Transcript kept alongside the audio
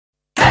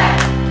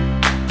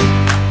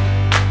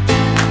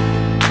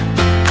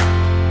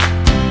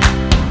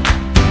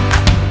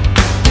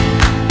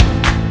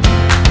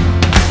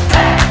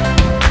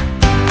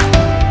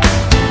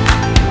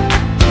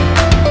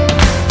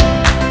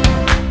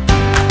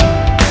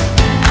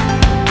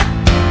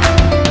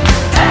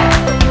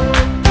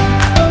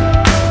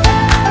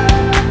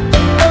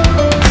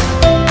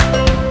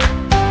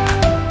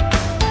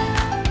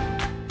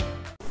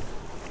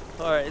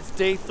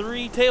Day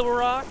 3, Table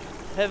Rock,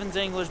 Heaven's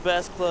Anglers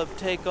Bass Club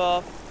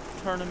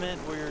takeoff tournament,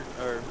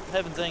 or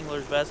Heaven's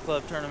Anglers Bass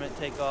Club tournament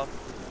takeoff.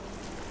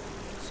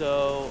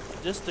 So,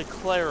 just to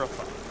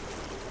clarify,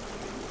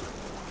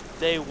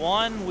 Day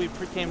 1 we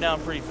came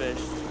down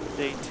pre-fished.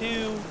 Day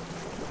 2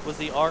 was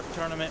the ARC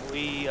tournament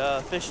we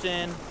fished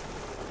in.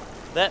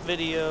 That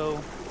video,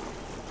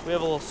 we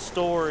have a little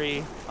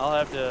story. I'll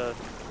have to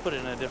put it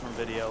in a different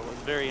video. It was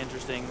very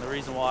interesting. The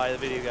reason why the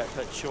video got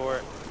cut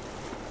short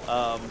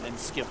and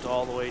skipped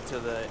all the way to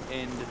the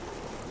end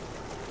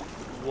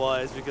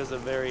was because of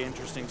a very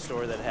interesting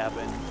story that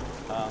happened.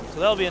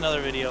 So that'll be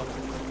another video.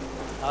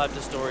 I'll have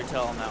to story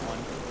tell on that one.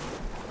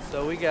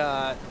 So we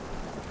got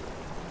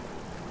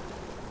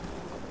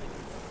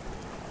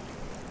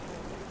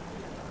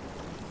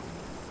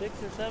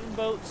six or seven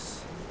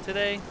boats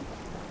today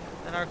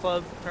in our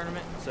club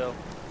tournament, so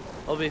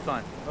it'll be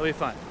fun. It'll be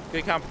fun.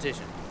 Good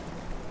competition.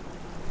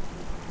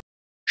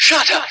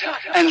 Shut up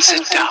and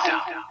sit down.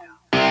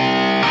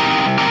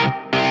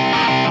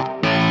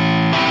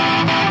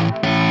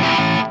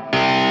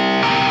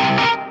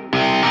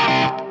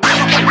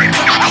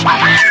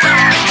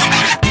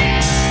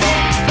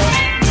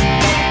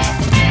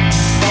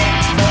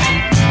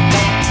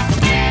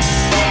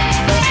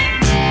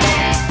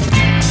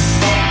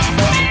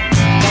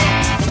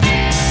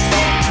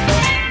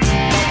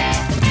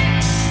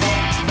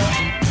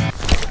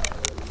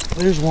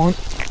 There's one.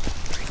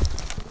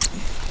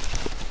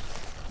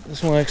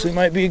 This one actually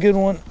might be a good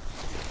one.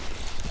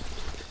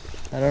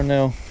 I don't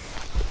know.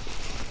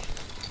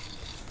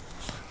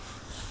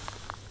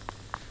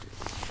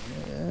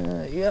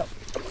 Yep,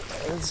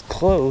 it's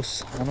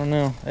close. I don't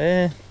know.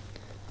 It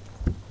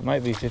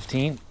might be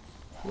 15.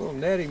 We'll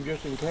net him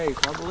just in case.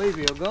 I believe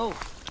he'll go.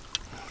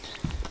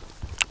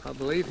 I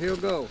believe he'll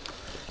go.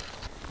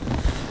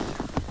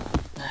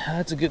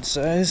 That's a good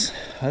size.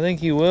 I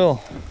think he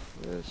will.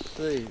 Let's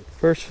see.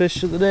 First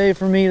fish of the day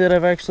for me that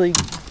I've actually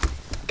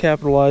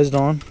capitalized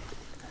on.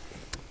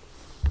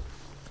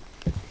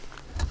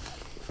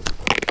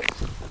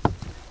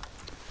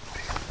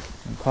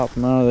 And pop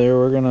them out of there.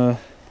 We're gonna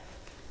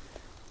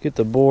get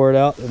the board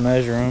out to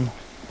measure them.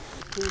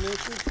 2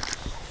 inches?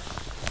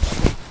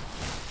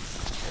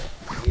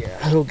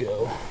 Yeah, he'll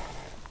go.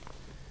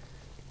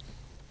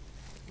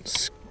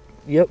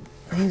 Yep,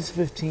 he's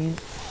 15.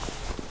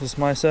 Is this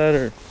my side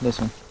or this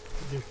one?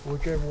 Just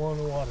whichever one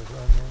the water's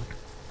running on.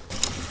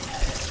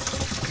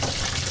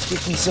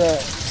 Different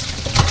side.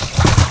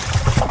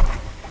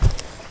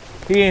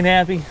 He ain't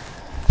happy.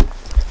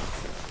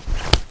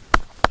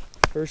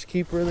 First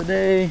keeper of the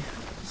day.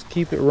 Let's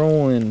keep it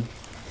rolling.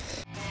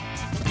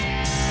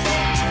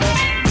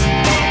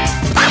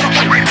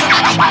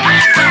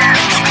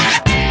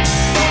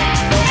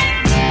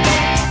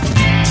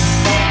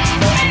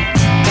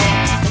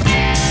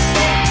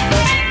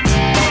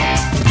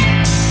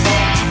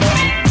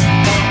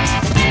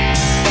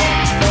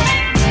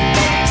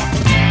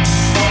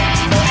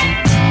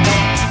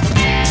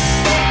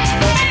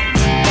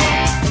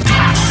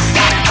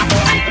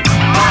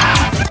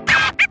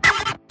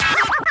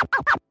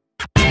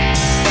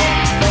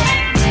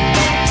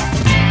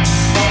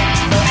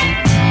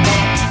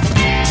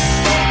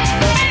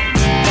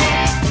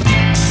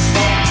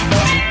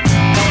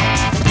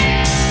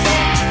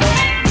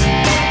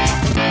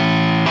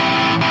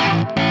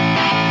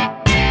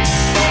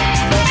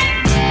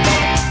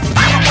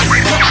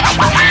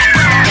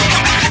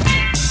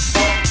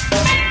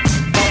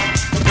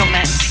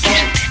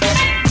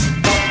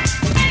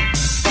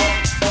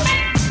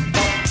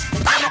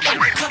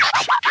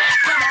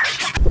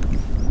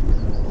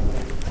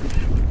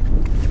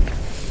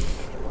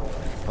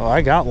 Oh,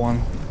 I got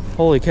one.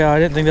 Holy cow, I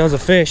didn't think that was a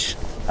fish.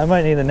 I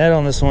might need a net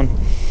on this one.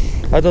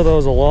 I thought that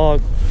was a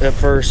log at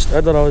first.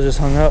 I thought I was just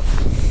hung up.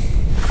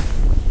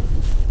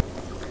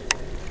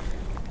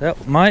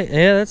 That might,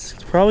 yeah, that's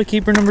probably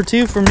keeper number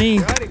 2 for me.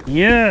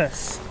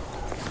 Yes!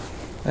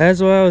 That's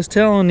what I was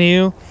telling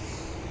you.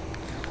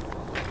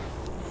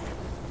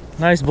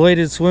 Nice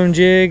bladed swim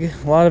jig,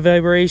 a lot of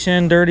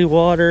vibration, dirty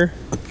water,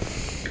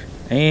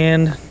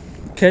 and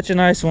catch a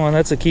nice one.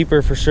 That's a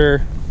keeper for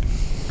sure.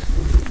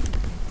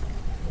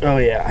 Oh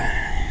yeah,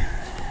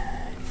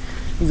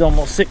 he's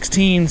almost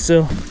 16,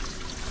 so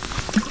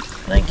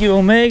thank you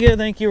Omega,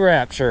 thank you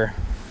Rapture.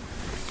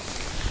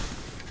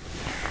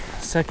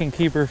 Second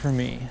keeper for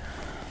me.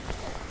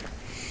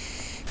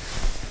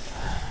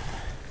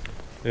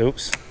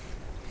 Oops,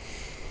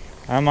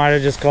 I might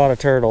have just caught a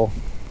turtle.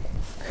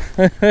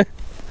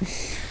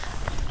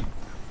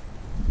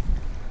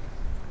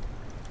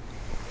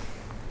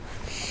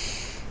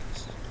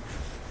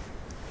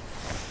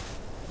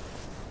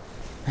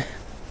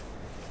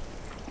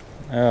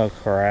 Oh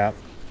crap.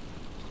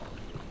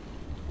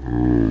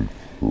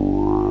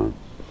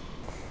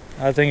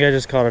 I think I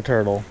just caught a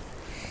turtle.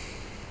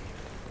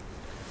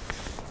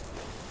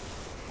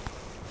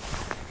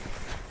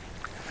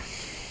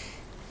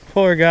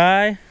 Poor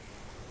guy.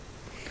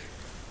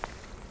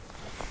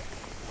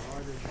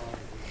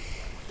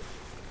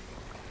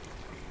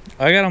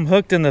 I got him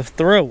hooked in the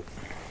throat.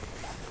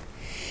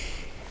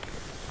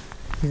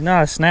 He's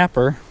not a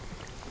snapper.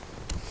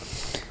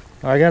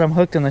 I got him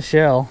hooked in the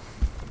shell.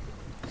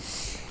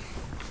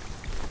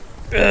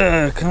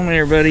 Come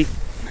here, buddy.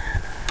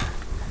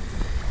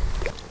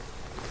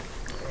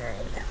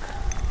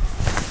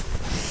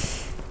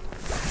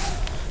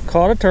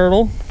 Caught a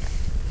turtle.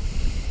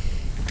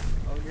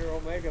 On your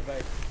omega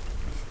bait.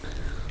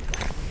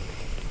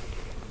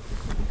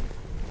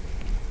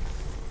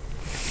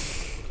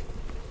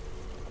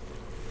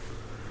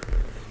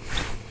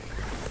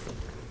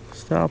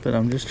 Stop it,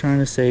 I'm just trying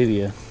to save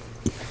you.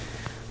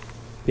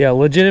 Yeah,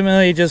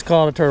 legitimately just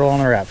caught a turtle on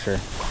a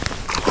rapture.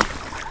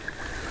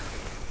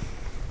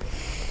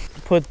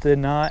 Put the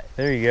knot,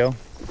 there you go,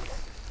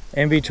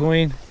 in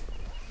between.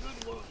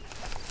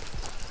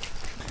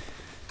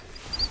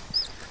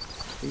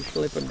 He's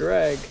slip and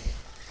drag.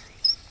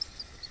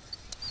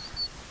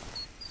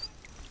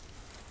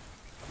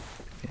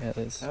 Yeah,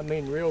 that's. I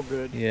mean, real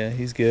good. Yeah,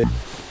 he's good.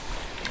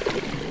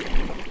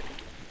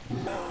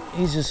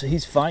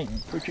 He's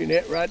fighting. Put your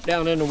net right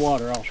down in the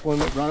water. I'll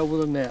swim it right over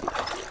the net.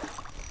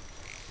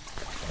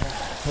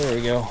 There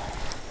we go.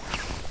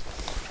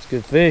 It's a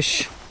good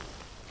fish.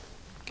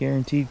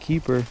 Guaranteed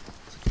keeper.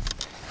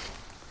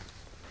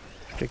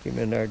 Stick him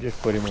in there. Just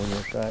put him on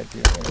your side.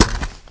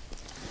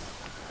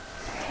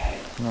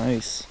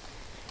 Nice.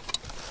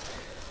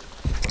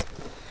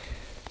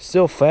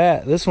 Still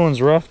fat. This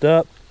one's roughed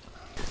up.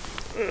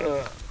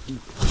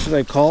 Should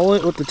I call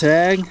it with the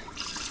tag?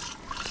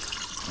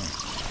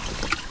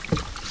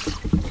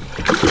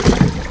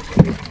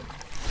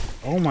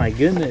 Oh my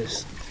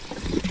goodness.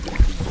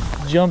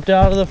 Jumped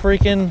out of the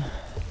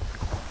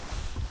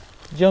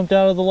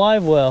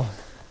live well.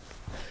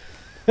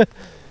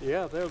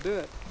 Yeah, they'll do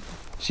it.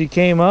 She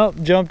came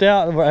up, jumped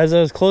out as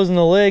I was closing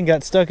the lid,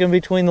 got stuck in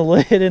between the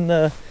lid and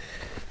the...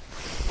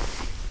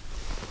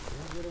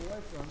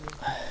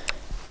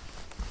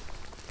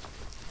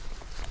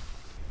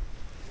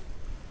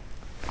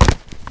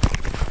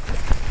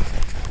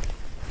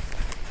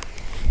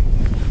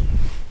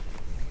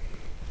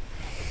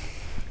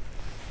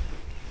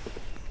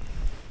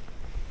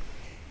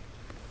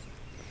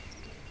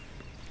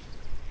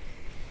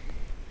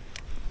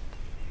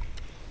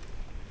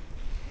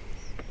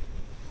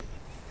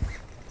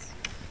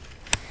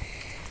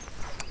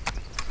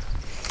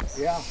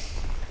 Yeah.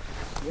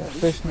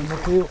 Fish number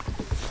 2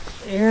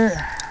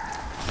 here.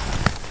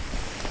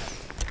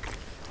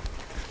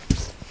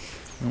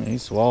 Oh, he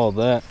swallowed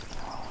that.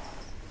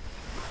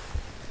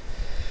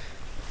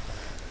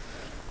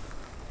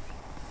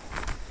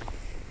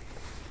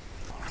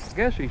 I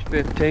guess he's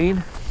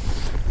 15.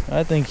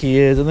 I think he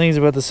is. I think he's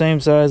about the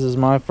same size as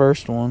my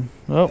first one.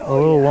 Oh, a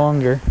little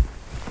longer.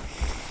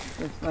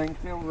 This thing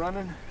still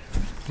running.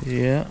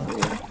 Yeah.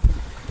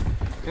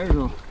 There's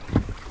a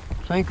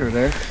sinker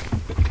there.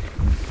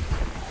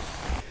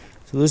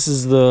 So this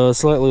is the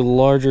slightly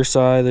larger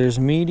side. There's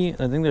medium,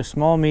 I think there's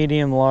small,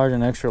 medium, large,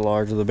 and extra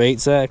large of the bait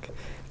sack. I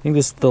think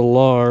this is the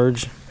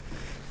large.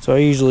 So I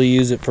usually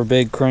use it for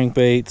big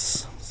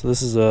crankbaits. So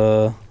this is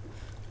I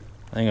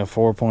think a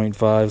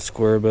 4.5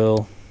 square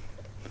bill.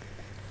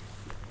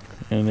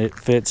 And it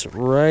fits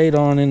right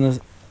on in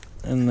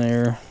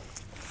there.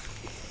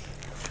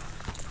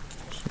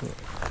 So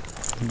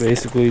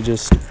basically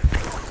just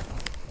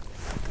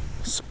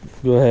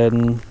go ahead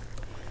and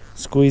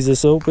squeeze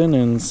this open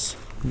and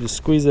just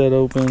squeeze that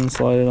open,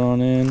 slide it on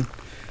in,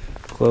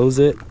 close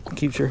it,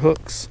 keeps your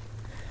hooks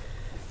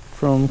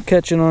from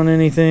catching on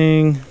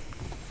anything.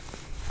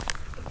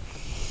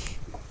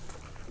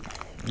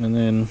 And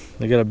then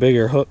they got a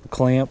bigger hook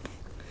clamp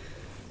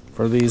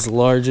for these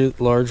large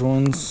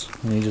ones,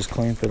 and you just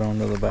clamp it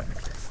onto the back.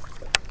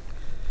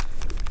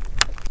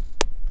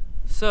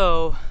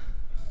 So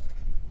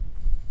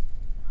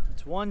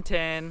it's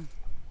 1:10.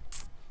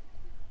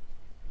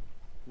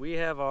 We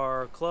have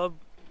our club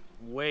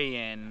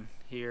weigh-in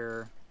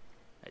here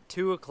at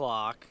 2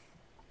 o'clock,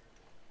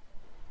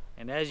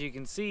 and as you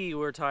can see,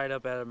 we're tied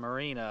up at a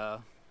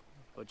marina,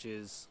 which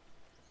is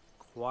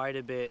quite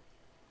a bit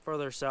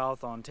further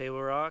south on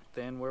Table Rock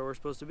than where we're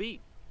supposed to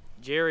be.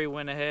 Jerry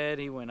went ahead,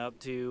 he went up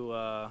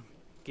to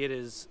get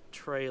his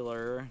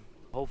trailer.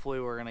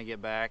 Hopefully we're gonna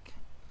get back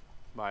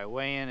by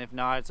weigh-in. If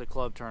not, it's a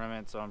club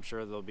tournament, so I'm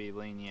sure they'll be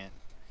lenient.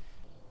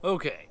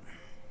 Okay,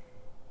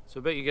 so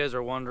I bet you guys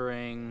are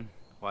wondering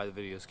why the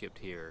video skipped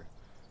here.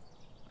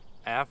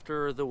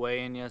 After the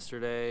weigh-in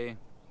yesterday,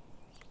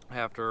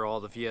 after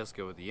all the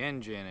fiasco with the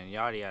engine and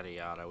yada yada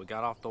yada, we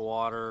got off the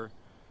water,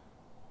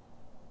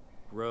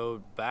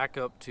 rode back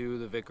up to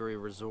the Vickery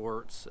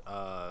Resorts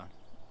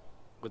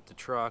with the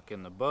truck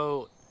and the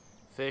boat,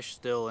 fish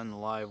still in the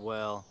live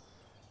well.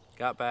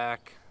 Got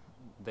back,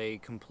 they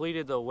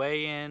completed the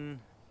weigh-in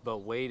but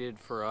waited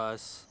for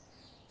us.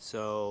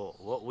 So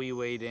what we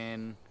weighed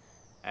in,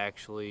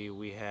 actually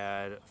we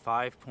had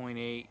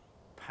 5.8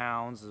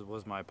 pounds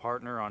was my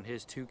partner on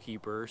his 2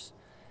 keepers,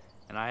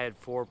 and I had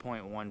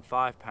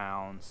 4.15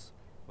 pounds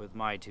with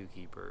my 2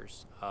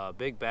 keepers.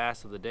 Big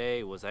bass of the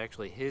day was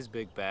actually his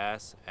big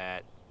bass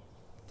at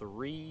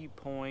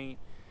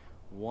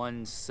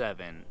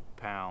 3.17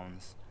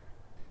 pounds.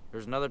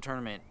 There's another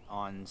tournament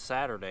on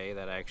Saturday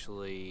that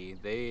actually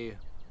they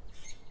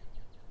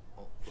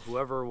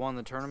whoever won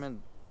the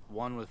tournament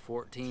won with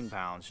 14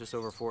 pounds, just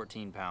over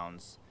 14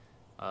 pounds.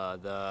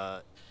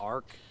 The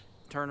ARC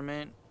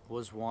tournament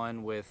was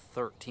won with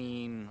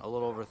 13, a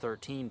little over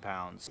 13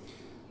 pounds.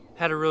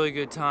 Had a really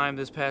good time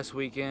this past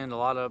weekend, a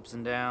lot of ups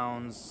and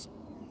downs,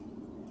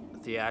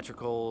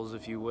 theatricals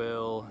if you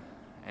will,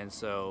 and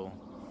so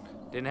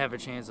didn't have a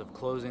chance of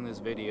closing this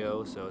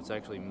video, so it's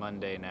actually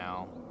Monday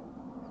now.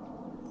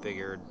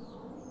 Figured,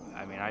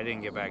 I mean, I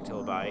didn't get back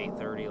till about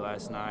 8:30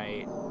 last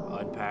night,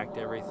 unpacked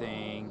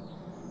everything,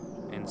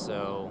 and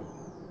so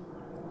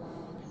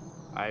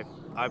I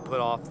put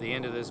off the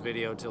end of this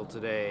video till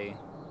today.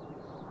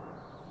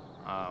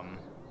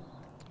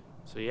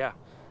 So yeah,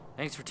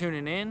 thanks for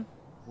tuning in.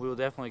 We will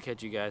definitely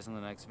catch you guys in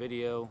the next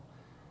video.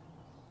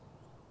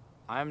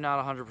 I'm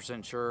not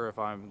 100% sure if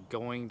I'm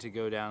going to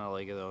go down to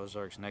Lake of the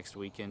Ozarks next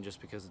weekend,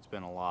 just because it's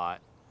been a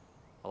lot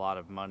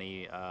of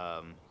money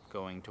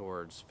going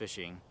towards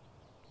fishing,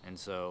 and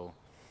so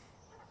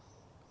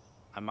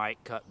I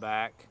might cut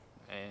back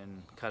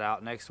and cut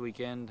out next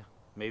weekend.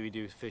 Maybe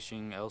do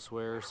fishing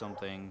elsewhere,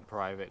 something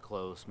private,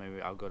 close.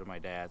 Maybe I'll go to my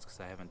dad's because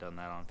I haven't done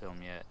that on film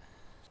yet.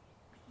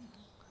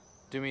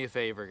 Do me a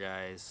favor,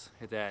 guys.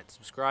 Hit that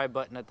subscribe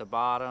button at the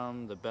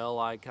bottom, the bell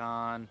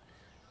icon.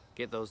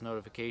 Get those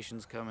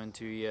notifications coming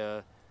to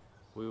you.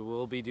 We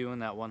will be doing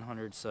that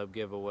 100 sub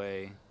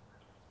giveaway.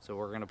 So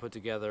we're going to put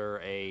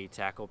together a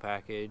tackle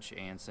package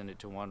and send it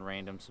to one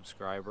random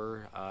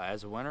subscriber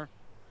as a winner.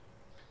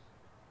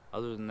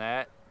 Other than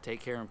that, take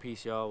care and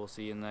peace, y'all. We'll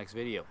see you in the next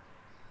video.